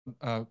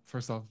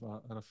First off,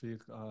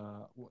 Rafiq,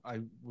 I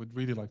would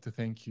really like to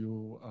thank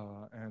you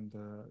and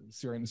the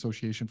Syrian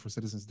Association for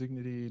Citizens'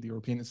 Dignity, the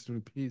European Institute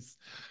of Peace,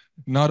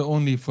 not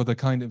only for the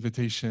kind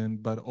invitation,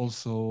 but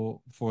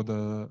also for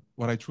the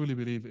what I truly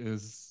believe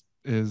is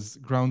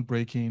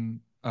groundbreaking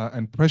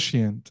and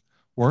prescient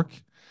work.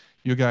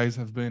 You guys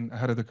have been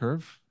ahead of the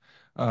curve,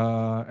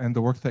 and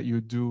the work that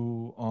you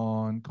do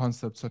on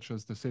concepts such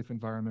as the safe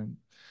environment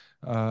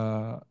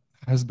uh,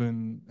 has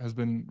been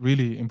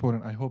really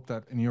important. I hope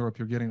that in Europe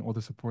you're getting all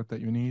the support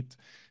that you need,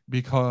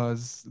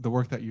 because the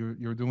work that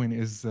you're doing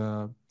is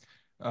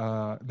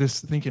this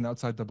thinking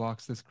outside the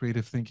box, this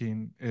creative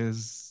thinking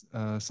is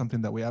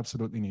something that we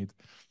absolutely need.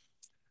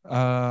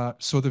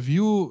 So the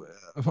view,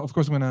 of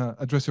course, I'm going to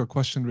address your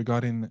question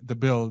regarding the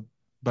bill,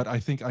 but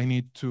I think I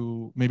need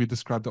to maybe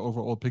describe the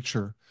overall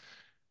picture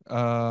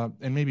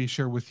and maybe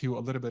share with you a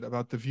little bit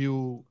about the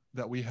view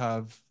that we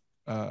have,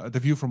 the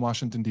view from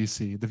Washington,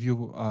 D.C., the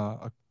view,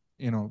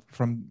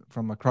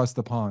 from across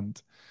the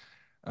pond.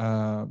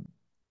 Uh,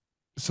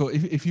 so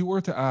if you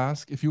were to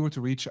ask, if you were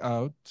to reach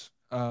out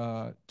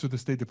to the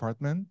State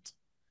Department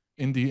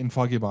in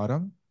Foggy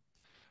Bottom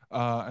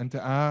and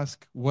to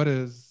ask what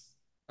is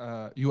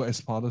U.S.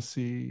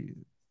 policy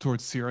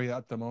towards Syria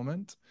at the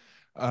moment,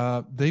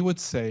 they would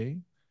say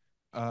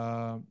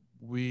uh,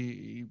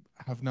 we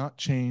have not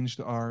changed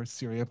our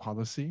Syria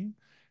policy.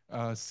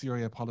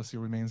 Syria policy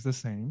remains the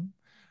same.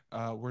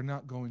 We're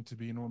not going to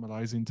be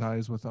normalizing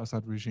ties with the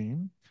Assad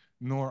regime,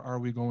 nor are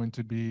we going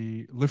to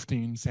be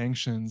lifting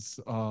sanctions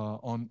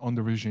on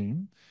the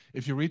regime.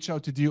 If you reach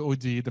out to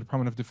DOD, the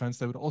Department of Defense,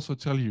 they would also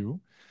tell you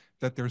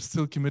that they're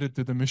still committed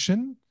to the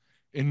mission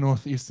in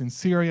northeastern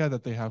Syria,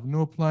 that they have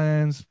no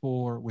plans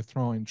for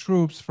withdrawing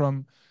troops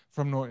from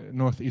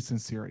northeastern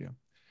Syria.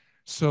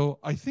 So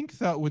I think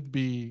that would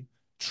be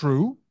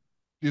true.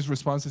 These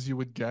responses you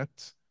would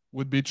get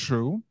would be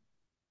true.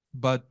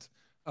 But,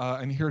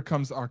 and here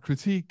comes our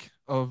critique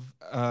of,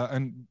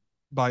 and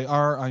by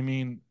our, I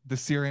mean the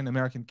Syrian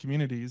American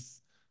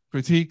community's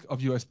critique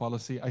of US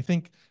policy. I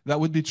think that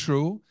would be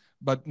true,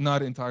 but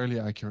not entirely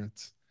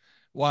accurate.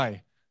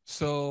 Why?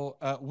 So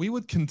we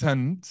would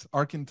contend,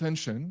 our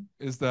contention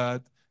is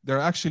that there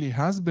actually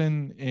has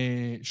been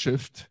a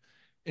shift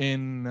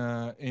in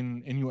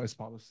U.S.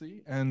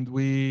 policy, and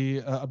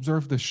we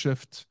observed this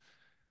shift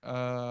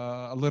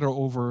a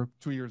little over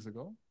 2 years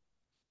ago.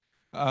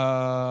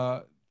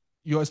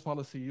 U.S.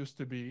 policy used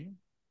to be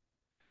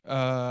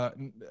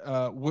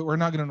we're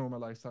not going to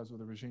normalize ties with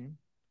the regime,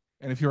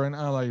 and if you're an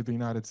ally of the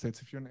United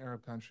States, if you're an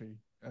Arab country,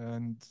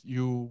 and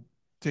you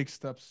take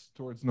steps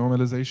towards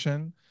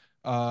normalization,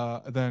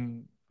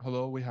 then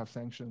hello, we have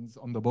sanctions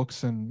on the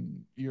books,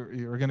 and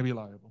you're going to be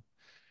liable.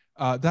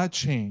 That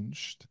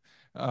changed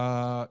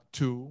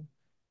to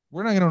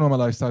we're not going to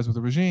normalize ties with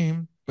the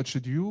regime, but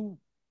should you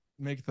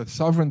make the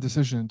sovereign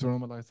decision to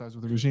normalize ties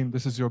with the regime,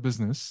 this is your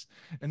business.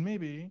 And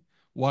maybe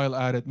while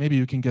at it, maybe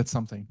you can get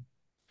something.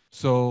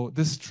 So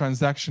this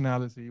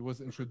transactionality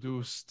was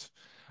introduced,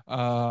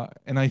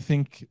 and I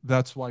think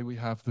that's why we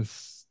have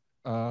this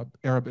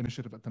Arab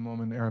initiative at the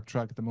moment, Arab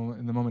track at the moment.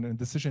 In the moment, and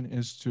the decision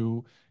is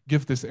to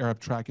give this Arab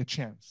track a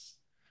chance.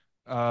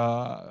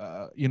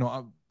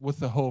 With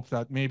the hope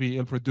that maybe it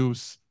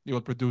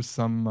will produce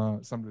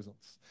some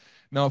results.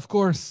 Now, of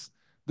course,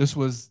 this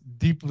was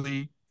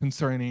deeply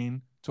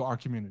concerning to our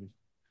community,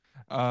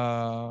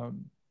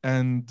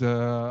 and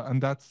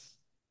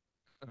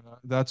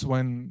that's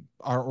when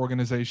our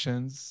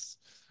organizations.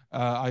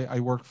 I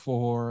work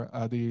for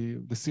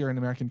the Syrian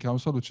American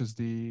Council, which is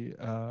the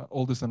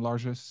oldest and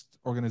largest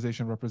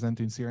organization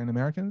representing Syrian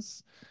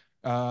Americans.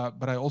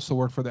 But I also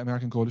work for the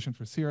American Coalition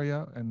for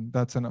Syria, and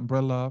that's an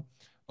umbrella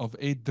of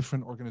 8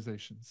 different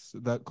organizations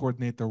that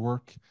coordinate their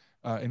work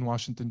in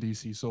Washington,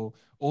 D.C. So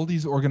all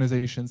these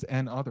organizations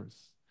and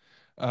others,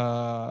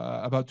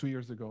 about 2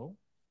 years ago,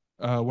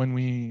 when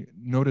we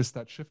noticed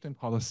that shift in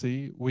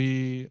policy,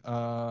 we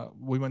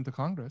went to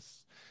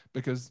Congress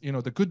because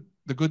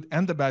the good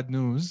and the bad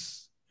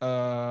news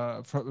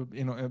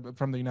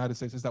from the United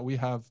States is that we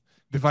have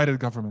divided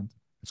government.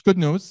 It's good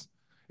news,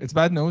 it's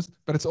bad news,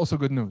 but it's also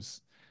good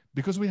news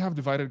because we have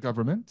divided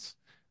government.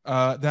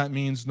 That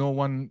means no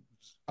one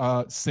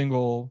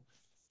single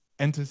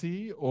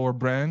entity or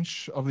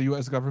branch of the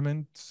US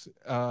government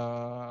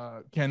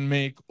can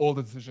make all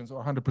the decisions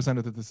or 100%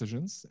 of the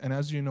decisions. And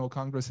as you know,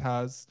 Congress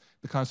has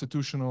the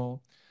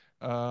constitutional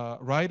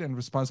right and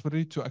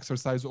responsibility to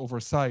exercise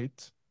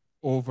oversight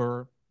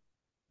over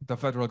the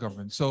federal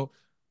government. So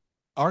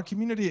our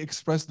community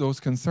expressed those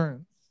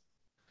concerns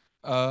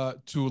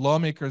to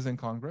lawmakers in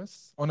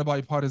Congress on a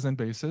bipartisan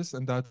basis,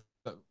 and that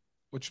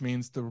which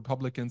means the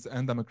Republicans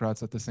and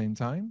Democrats at the same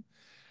time.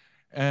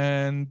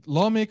 And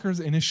lawmakers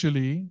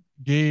initially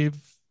gave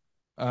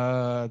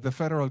the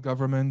federal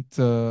government,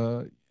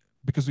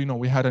 because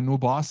we had a new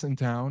boss in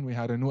town, we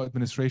had a new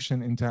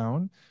administration in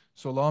town.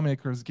 So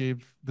lawmakers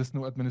gave this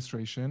new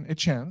administration a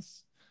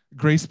chance,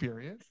 grace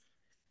period.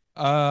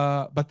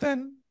 But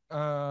then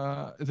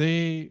there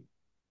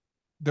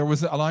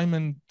was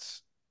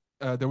alignment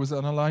there was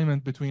an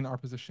alignment between our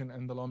position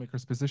and the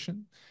lawmakers'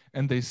 position,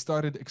 and they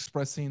started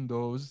expressing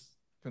those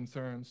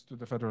concerns to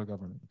the federal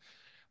government.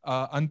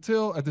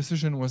 Until a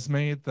decision was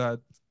made that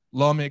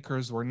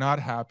lawmakers were not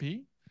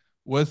happy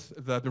with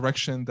the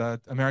direction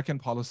that American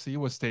policy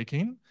was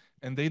taking,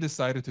 and they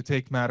decided to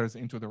take matters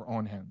into their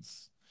own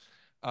hands.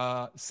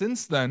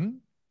 Since then,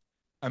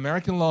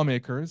 American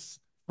lawmakers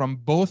from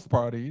both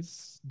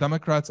parties,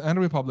 Democrats and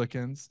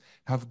Republicans,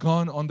 have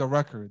gone on the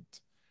record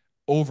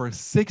over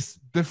 6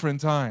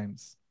 different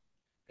times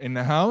in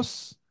the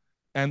House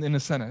and in the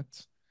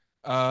Senate,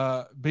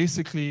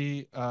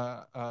 basically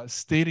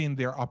stating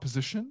their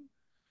opposition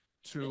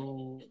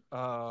to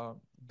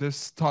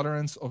this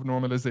tolerance of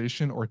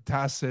normalization or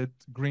tacit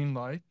green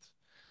light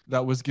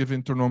that was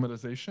given to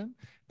normalization,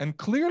 and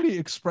clearly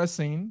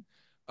expressing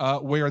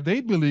where they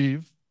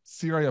believe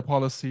Syria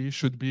policy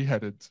should be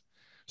headed.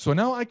 So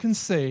now I can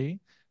say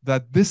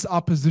that this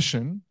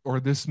opposition or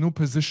this new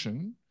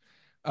position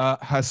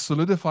has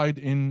solidified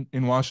in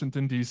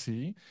Washington,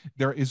 D.C.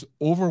 There is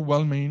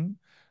overwhelming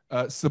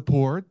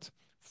support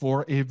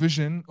for a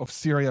vision of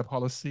Syria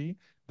policy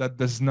that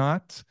does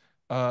not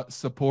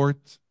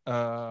support,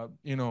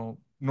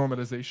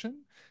 normalization,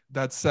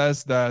 that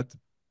says that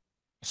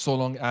so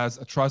long as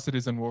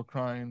atrocities and war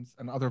crimes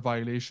and other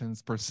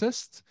violations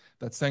persist,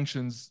 that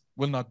sanctions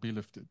will not be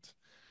lifted.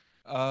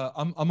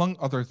 Among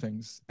other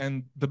things.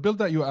 And the bill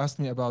that you asked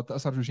me about, the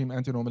Assad Regime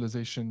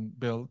Anti-Normalization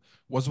bill,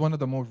 was one of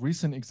the more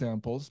recent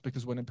examples,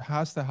 because when it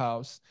passed the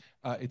House,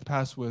 it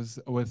passed with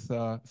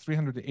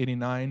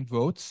 389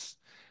 votes.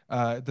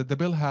 The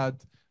bill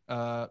had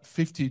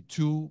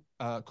 52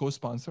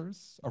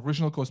 co-sponsors,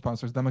 original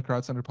co-sponsors,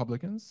 Democrats and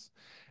Republicans.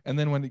 And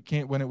then when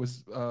it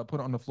was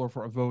put on the floor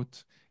for a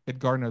vote, it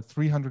garnered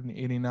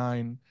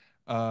 389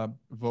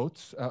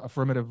 votes,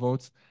 affirmative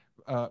votes,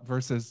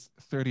 versus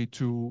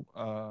 32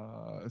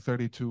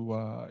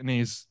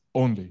 nays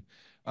only.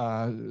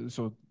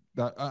 So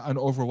that an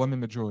overwhelming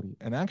majority.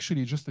 And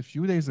actually, just a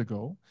few days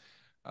ago,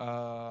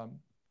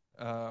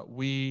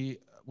 we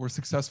were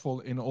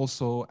successful in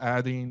also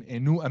adding a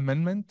new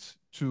amendment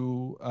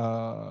to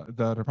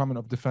the Department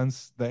of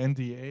Defense, the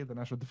NDA, the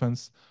National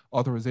Defense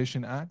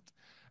Authorization Act,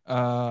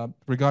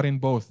 regarding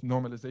both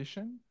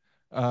normalization,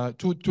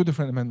 two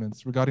different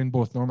amendments regarding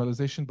both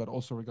normalization, but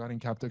also regarding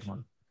captive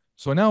money.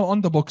 So now on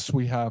the books,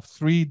 we have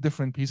 3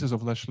 different pieces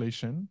of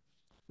legislation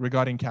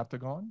regarding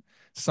Captagon,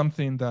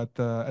 something that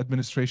the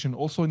administration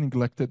also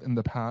neglected in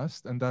the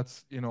past. And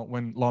that's,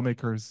 when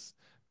lawmakers,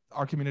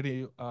 our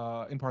community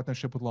in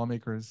partnership with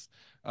lawmakers,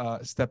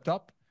 stepped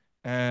up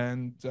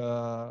and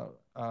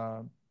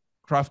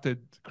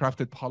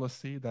crafted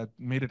policy that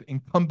made it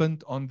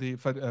incumbent on the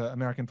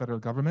American federal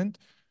government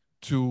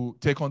to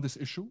take on this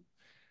issue.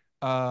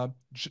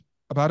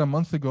 About a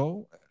month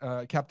ago,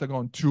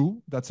 Captagon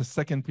 2, that's a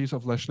second piece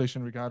of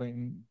legislation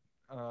regarding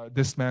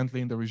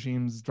dismantling the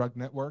regime's drug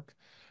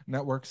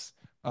networks,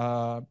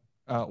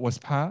 was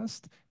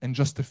passed. And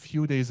just a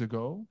few days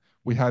ago,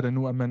 we had a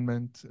new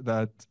amendment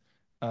that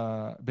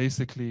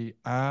basically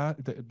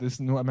this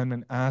new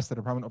amendment asked the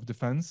Department of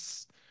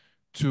Defense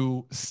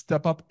to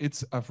step up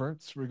its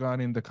efforts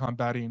regarding the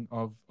combating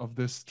of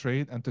this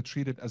trade and to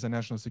treat it as a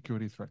national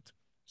security threat.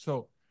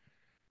 So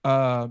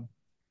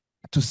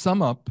to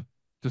sum up,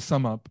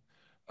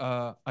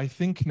 I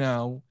think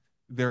now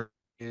there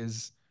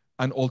is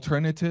an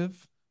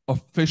alternative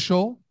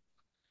official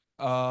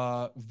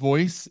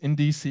voice in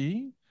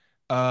DC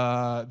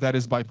that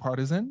is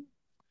bipartisan,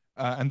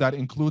 and that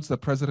includes the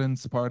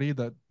president's party,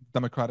 the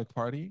Democratic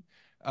Party,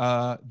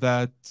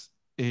 that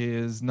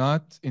is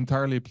not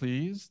entirely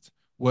pleased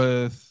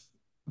with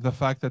the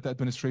fact that the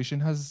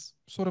administration has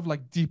sort of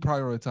like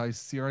deprioritized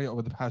Syria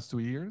over the past 2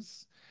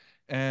 years,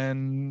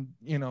 and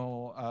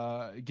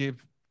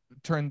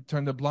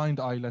turned a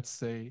blind eye, let's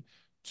say,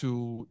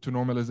 to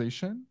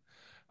normalization.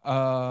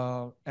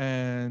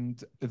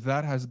 And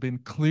that has been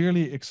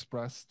clearly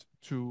expressed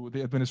to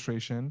the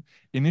administration.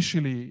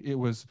 Initially, it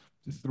was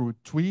through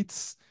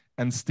tweets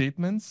and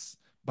statements,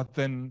 but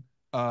then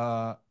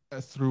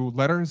through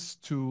letters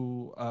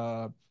to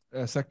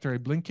Secretary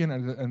Blinken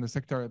and the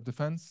Secretary of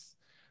Defense,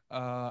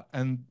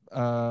 and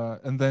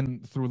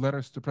then through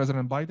letters to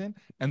President Biden,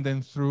 and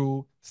then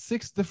through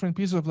 6 different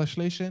pieces of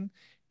legislation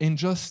in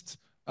just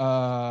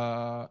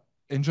 18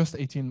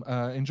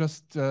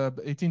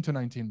 to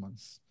 19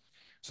 months.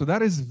 So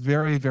that is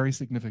very, very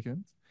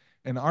significant.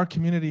 In our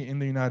community in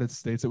the United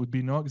States, it would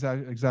be no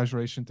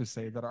exaggeration to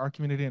say that our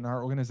community and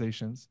our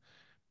organizations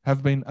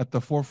have been at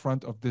the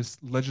forefront of this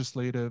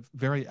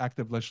very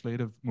active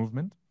legislative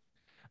movement.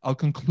 I'll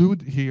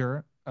conclude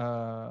here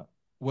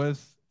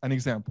with an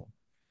example.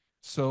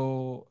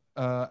 So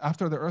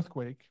after the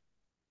earthquake,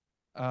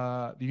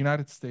 the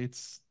United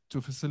States,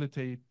 to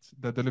facilitate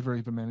the delivery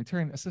of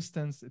humanitarian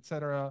assistance, et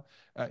cetera,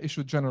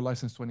 issued General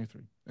License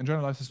 23. And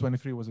General License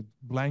 23 was a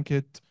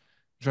blanket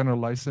general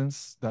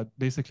license that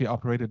basically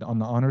operated on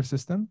the honor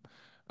system.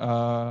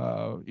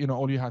 All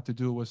you had to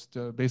do was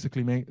to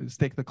basically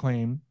stake the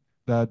claim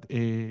that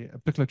a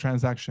particular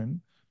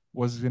transaction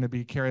was going to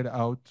be carried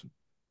out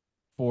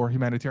for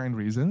humanitarian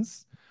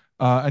reasons,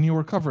 and you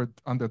were covered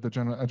under the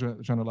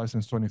General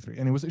License 23,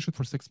 and it was issued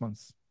for 6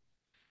 months.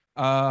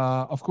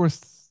 Of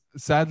course,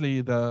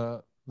 sadly,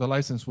 the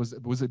license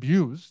was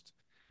abused,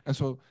 and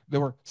so there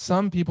were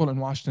some people in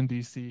Washington,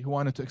 D.C. who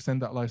wanted to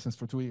extend that license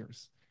for 2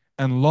 years,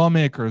 and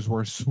lawmakers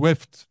were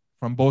swift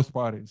from both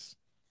parties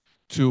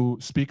to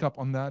speak up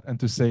on that and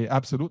to say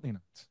absolutely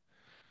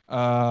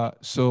not.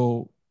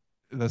 So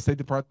the State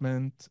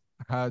Department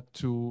had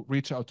to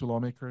reach out to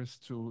lawmakers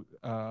to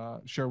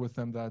share with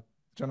them that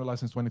General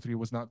License 23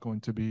 was not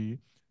going to be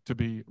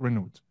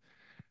renewed.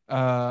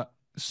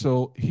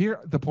 So here,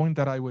 the point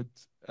that I would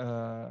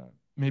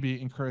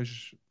maybe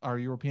encourage our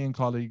European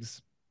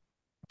colleagues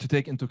to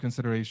take into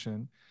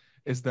consideration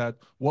is that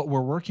what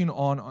we're working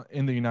on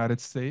in the United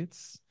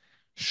States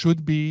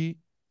should be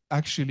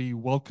actually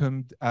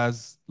welcomed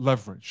as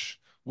leverage.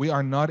 We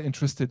are not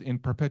interested in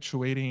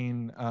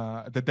perpetuating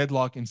the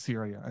deadlock in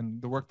Syria.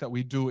 And the work that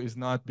we do is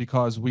not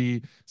because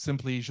we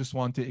simply just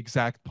want to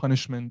exact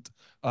punishment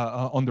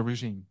on the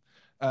regime.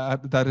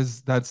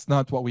 That's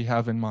not what we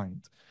have in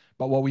mind.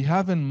 But what we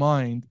have in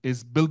mind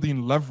is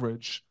building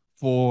leverage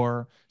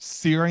for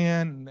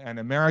Syrian and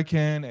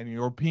American and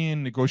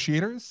European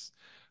negotiators.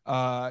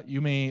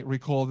 You may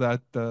recall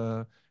that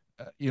the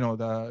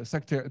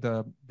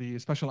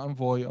special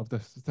envoy of the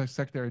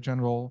Secretary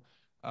General,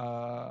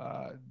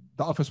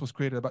 the office was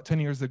created about 10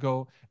 years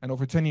ago, and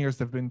over 10 years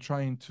they've been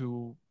trying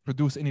to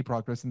produce any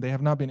progress, and they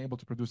have not been able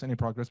to produce any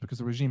progress because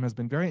the regime has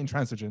been very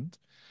intransigent.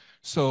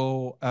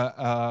 So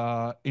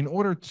in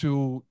order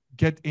to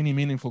get any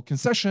meaningful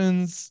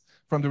concessions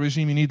from the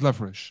regime, you need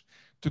leverage.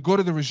 To go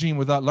to the regime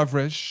without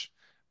leverage,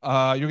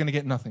 you're going to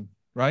get nothing,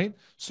 right?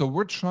 So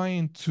we're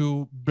trying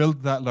to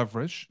build that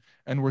leverage,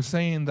 and we're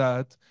saying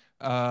that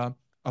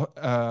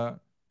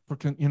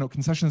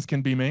concessions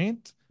can be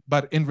made,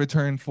 but in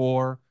return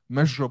for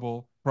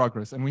measurable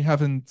progress. And we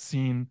have not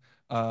seen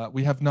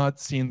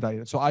that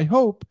yet. So I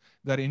hope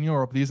that in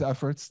Europe, these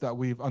efforts that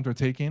we've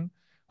undertaken,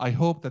 I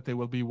hope that they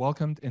will be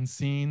welcomed and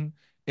seen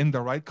in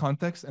the right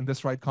context. And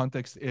this right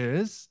context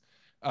is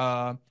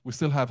we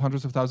still have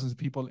hundreds of thousands of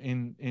people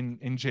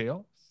in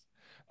jail.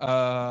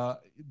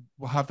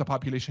 Half the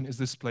population is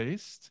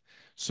displaced.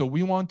 So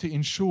we want to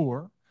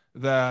ensure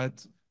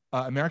that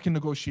American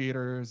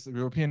negotiators,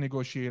 European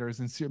negotiators,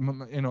 and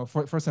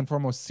first and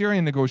foremost,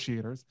 Syrian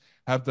negotiators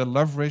have the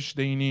leverage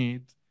they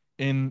need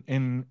in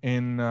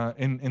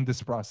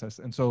this process.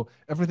 And so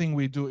everything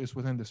we do is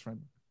within this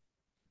framework.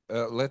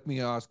 Let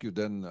me ask you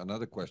then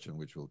another question,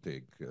 which will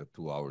take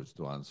 2 hours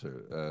to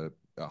answer.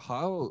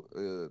 How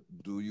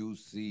do you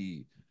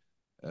see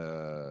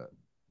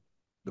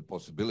the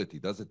possibility,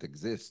 does it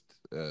exist,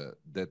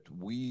 that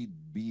we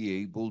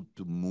be able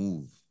to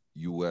move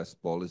U.S.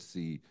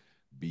 policy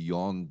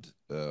beyond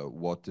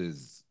what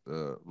is,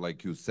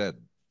 like you said,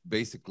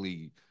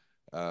 basically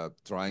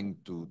trying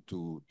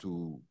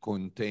to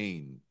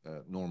contain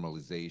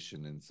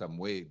normalization in some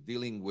way,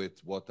 dealing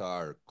with what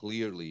are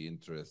clearly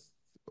interests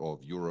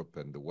of Europe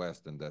and the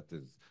West, and that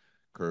is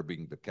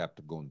curbing the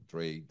Captagon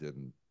trade,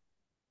 and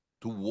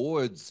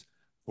towards,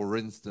 for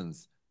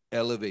instance,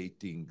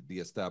 elevating the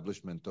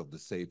establishment of the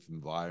safe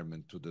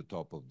environment to the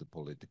top of the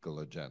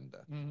political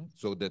agenda,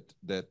 so that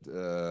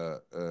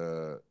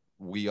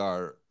we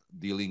are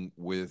dealing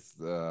with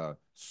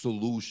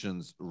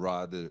solutions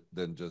rather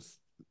than just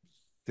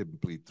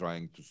simply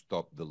trying to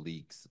stop the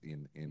leaks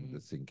in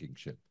the sinking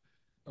ship.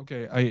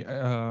 Okay,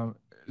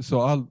 so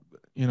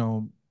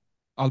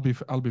I'll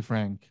be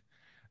frank.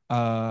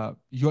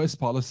 U.S.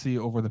 policy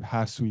over the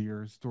past 2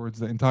 years towards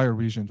the entire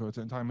region, towards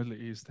the entire Middle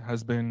East,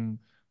 has been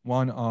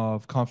one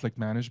of conflict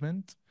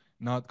management,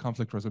 not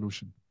conflict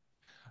resolution.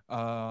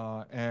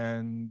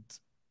 And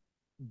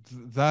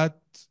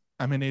that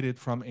emanated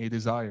from a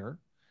desire.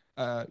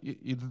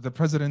 The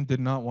president did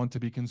not want to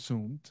be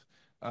consumed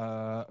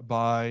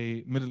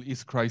by Middle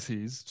East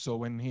crises. So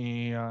when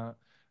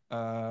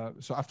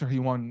so after he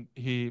won,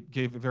 he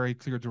gave a very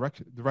clear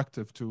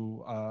directive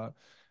to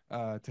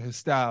his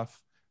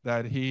staff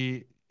that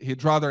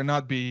he'd rather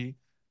not be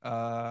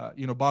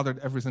bothered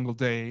every single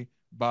day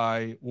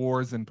by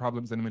wars and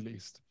problems in the Middle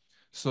East.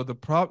 So the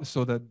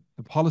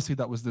policy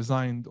that was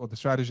designed, or the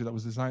strategy that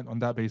was designed on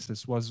that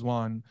basis, was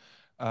one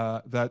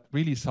that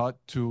really sought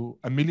to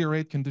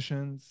ameliorate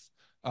conditions,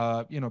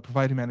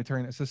 provide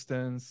humanitarian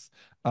assistance,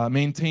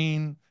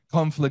 maintain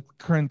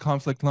current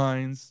conflict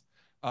lines.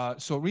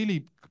 So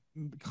really,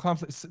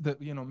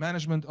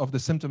 management of the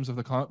symptoms of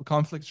the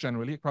conflicts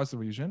generally across the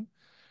region,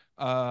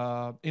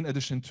 in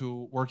addition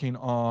to working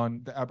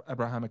on the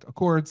Abrahamic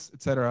Accords,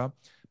 etc.,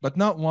 but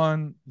not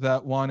one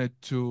that wanted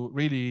to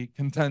really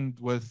contend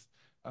with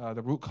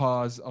the root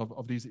cause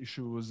of these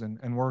issues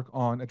and work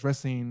on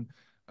addressing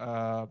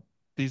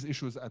these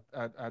issues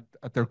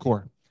at their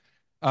core.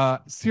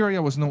 Syria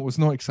was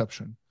no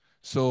exception.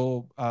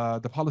 So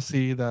the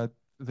policy that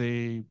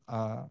they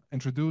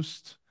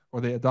introduced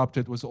or they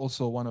adopted was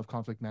also one of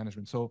conflict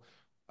management. So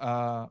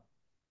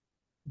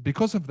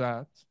because of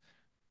that,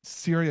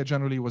 Syria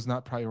generally was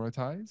not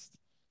prioritized.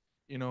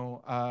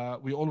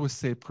 We always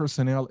say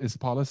personnel is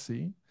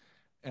policy,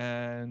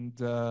 and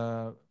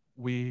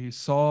we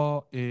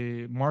saw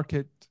a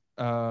market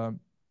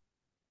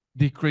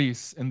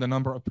decrease in the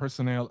number of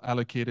personnel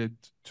allocated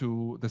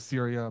to the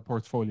Syria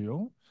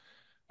portfolio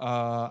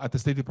at the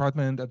State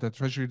Department, at the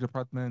Treasury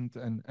Department,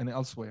 and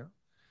elsewhere.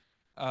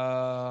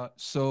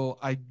 So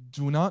I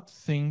do not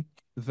think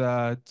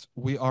that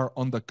we are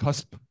on the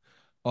cusp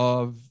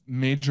of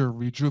major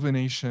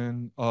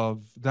rejuvenation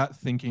of that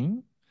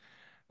thinking.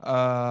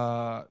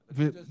 How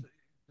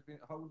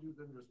would you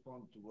then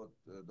respond to what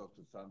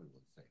Dr. Sami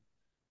was saying?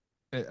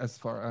 As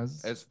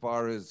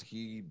far as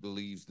he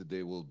believes that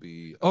there will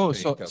be I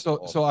don't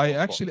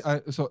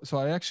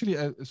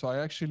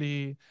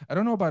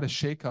know about a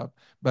shakeup,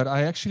 but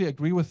I actually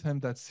agree with him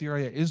that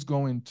Syria is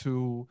going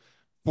to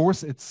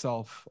force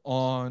itself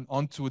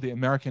onto the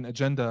American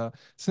agenda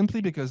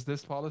simply because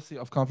this policy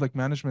of conflict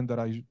management that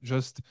I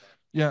just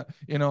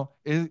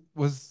it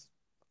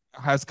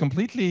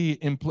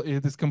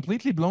is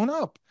completely blown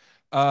up.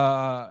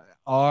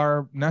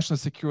 Our national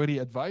security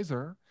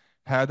advisor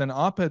had an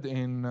op-ed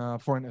in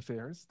Foreign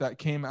Affairs that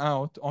came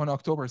out on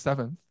October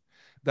 7th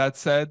that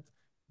said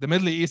the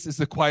Middle East is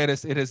the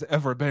quietest it has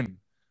ever been.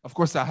 Of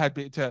course, I had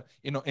to,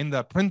 in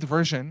the print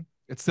version,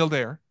 it's still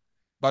there,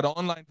 but the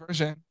online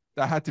version,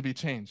 that had to be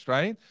changed,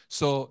 right?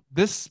 So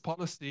this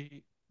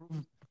policy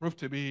proved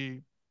to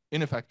be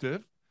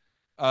ineffective.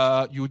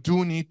 You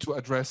do need to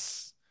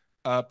address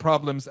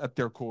problems at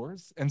their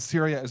cores, and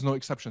Syria is no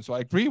exception. So I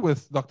agree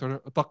with Dr.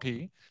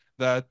 Taqi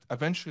that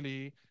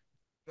eventually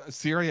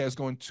Syria is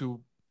going to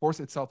force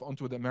itself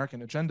onto the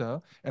American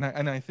agenda,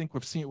 and I think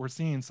we're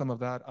seeing some of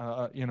that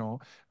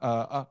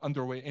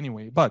underway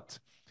anyway. But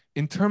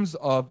in terms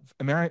of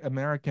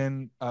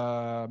American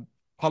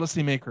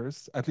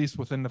policymakers, at least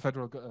within the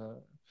federal,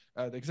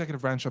 the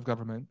executive branch of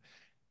government,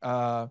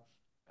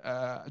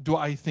 do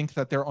I think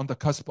that they're on the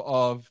cusp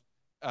of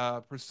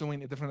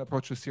pursuing a different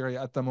approach to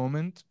Syria at the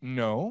moment?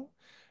 No.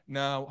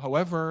 Now,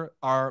 however,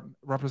 our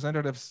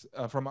representatives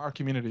from our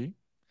community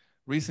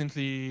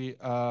recently,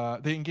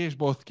 they engaged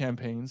both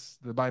campaigns,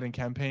 the Biden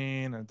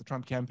campaign and the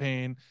Trump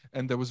campaign,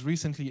 and there was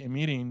recently a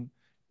meeting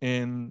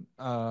in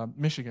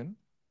Michigan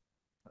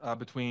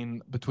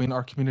between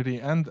our community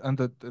and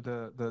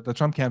the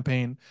Trump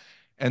campaign,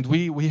 and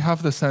we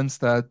have the sense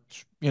that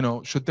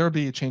should there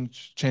be a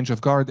change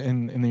of guard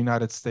in the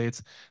United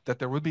States, that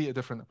there would be a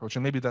different approach,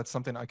 and maybe that's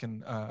something I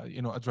can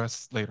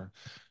address later.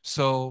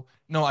 So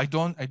no, I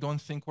don't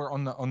think we're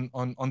on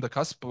the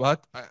cusp,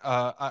 but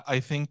I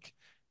think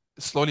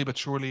slowly but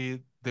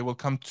surely they will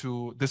come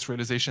to this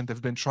realization.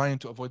 They've been trying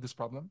to avoid this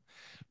problem.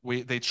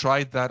 They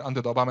tried that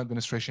under the Obama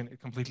administration.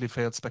 It completely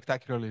failed,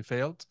 spectacularly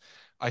failed.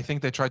 I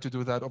think they tried to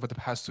do that over the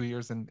past 2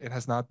 years, and it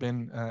has not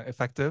been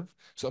effective.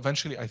 So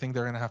eventually, I think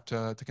they're going to have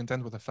to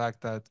contend with the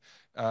fact that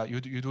you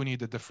do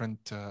need a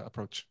different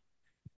approach.